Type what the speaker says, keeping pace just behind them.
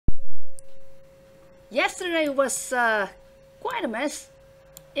Yesterday was quite a mess.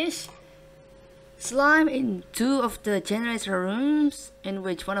 Ish. Slime in two of the generator rooms, in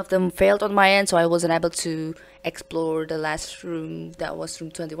which one of them failed on my end, so I wasn't able to explore the last room. That was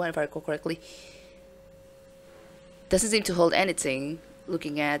room 21, if I recall correctly. Doesn't seem to hold anything.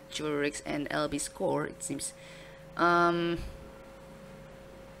 Looking at Jurix and LB's score, it seems. I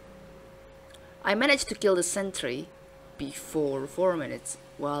managed to kill the sentry before 4 minutes,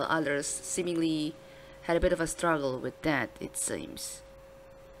 while others seemingly had a bit of a struggle with that, it seems.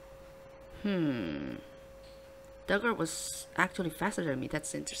 Duggar was actually faster than me,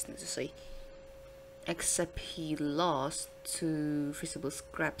 that's interesting to say. Except he lost to visible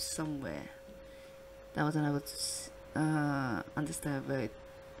scraps somewhere. That wasn't able to understand where it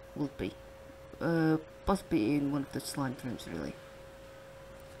would be. Possibly in one of the slime rooms, really.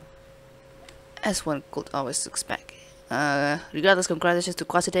 As one could always expect. Regardless, congratulations to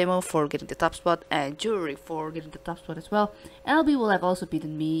Quasidemo for getting the top spot and Jury for getting the top spot as well. LB will have also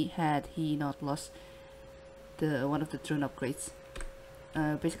beaten me had he not lost the one of the drone upgrades.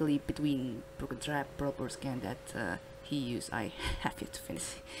 Basically between Broken Trap, Proper Scan that he used. I have yet to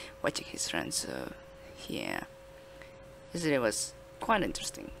finish watching his run, so yeah. Yesterday was quite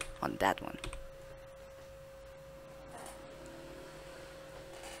interesting on that one.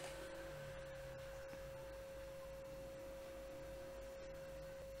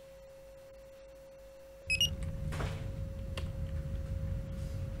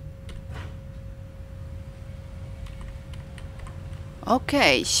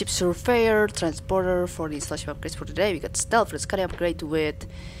 Okay, ship surveyor, transporter for the installation upgrades for today. We got stealth for the scouting upgrade with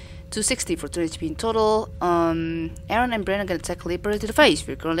 260 for 2 HP in total. Aaron and Brennan gonna attack Leaper to the face.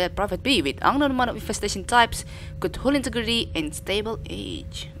 We're currently at Prophet B with unknown amount of infestation types, good hull integrity, and stable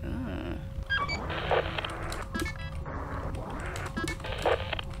age.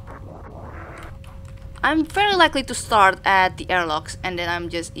 I'm very likely to start at the airlocks and then I'm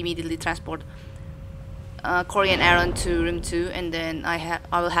just immediately transport Corey and Aaron to room 2, and then I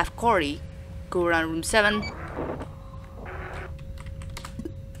will have Corey go around room 7,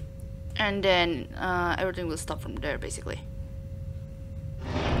 and then everything will stop from there basically.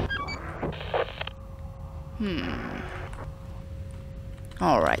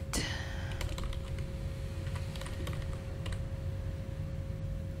 Alright.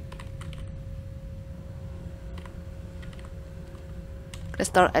 Let's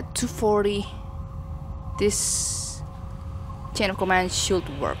start at 240. This chain of command should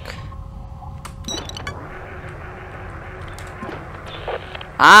work.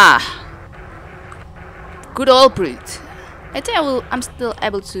 Ah, good old breed. I think I'm still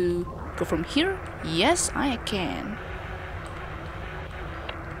able to go from here. Yes, I can.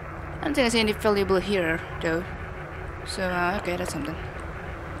 I don't think I see any valuable here though. So okay, that's something.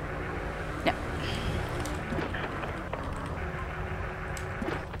 Yeah.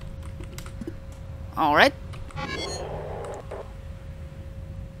 Alright.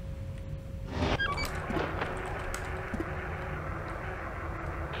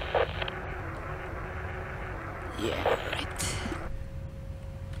 Yeah, right.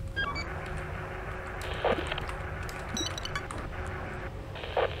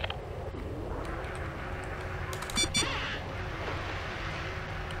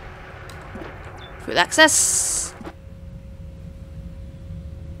 Full access.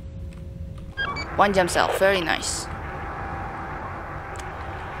 One jump cell, very nice.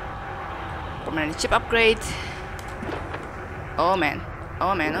 Permanent chip upgrade. Oh man,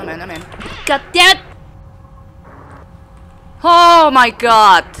 oh man, oh man, oh man. God damn it! Oh my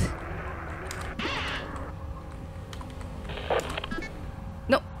god!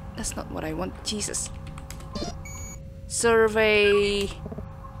 No, that's not what I want. Jesus. Survey.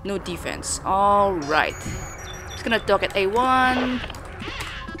 No defense. Alright. Just gonna dock at A1.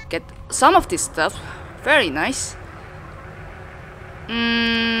 Get some of this stuff. Very nice.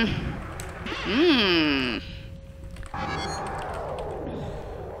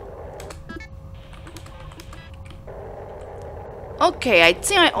 Okay, I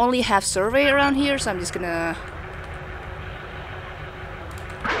think I only have survey around here, so I'm just gonna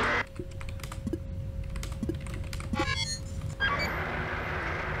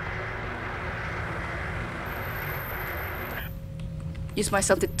use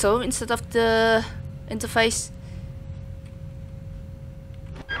myself to tow instead of the interface.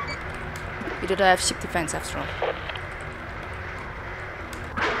 We don't have ship defense after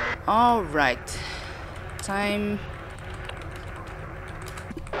all. Alright. Time.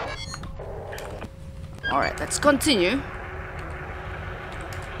 Alright, let's continue.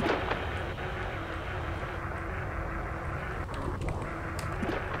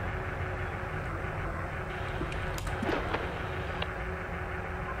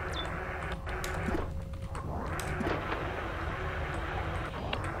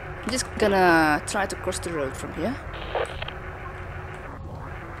 gonna try to cross the road from here.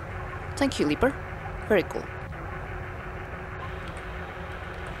 Thank you, Leaper. Very cool.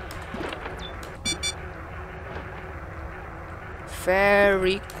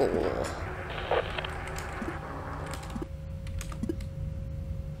 Very cool.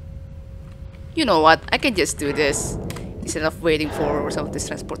 You know what? I can just do this instead of waiting for some of this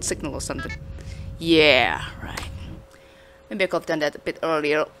transport signal or something. Yeah, right. Maybe I could have done that a bit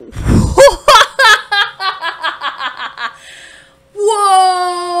earlier.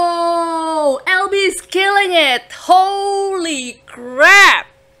 Whoa! LB is killing it! Holy crap!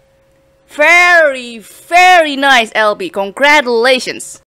 Very, very nice, LB. Congratulations!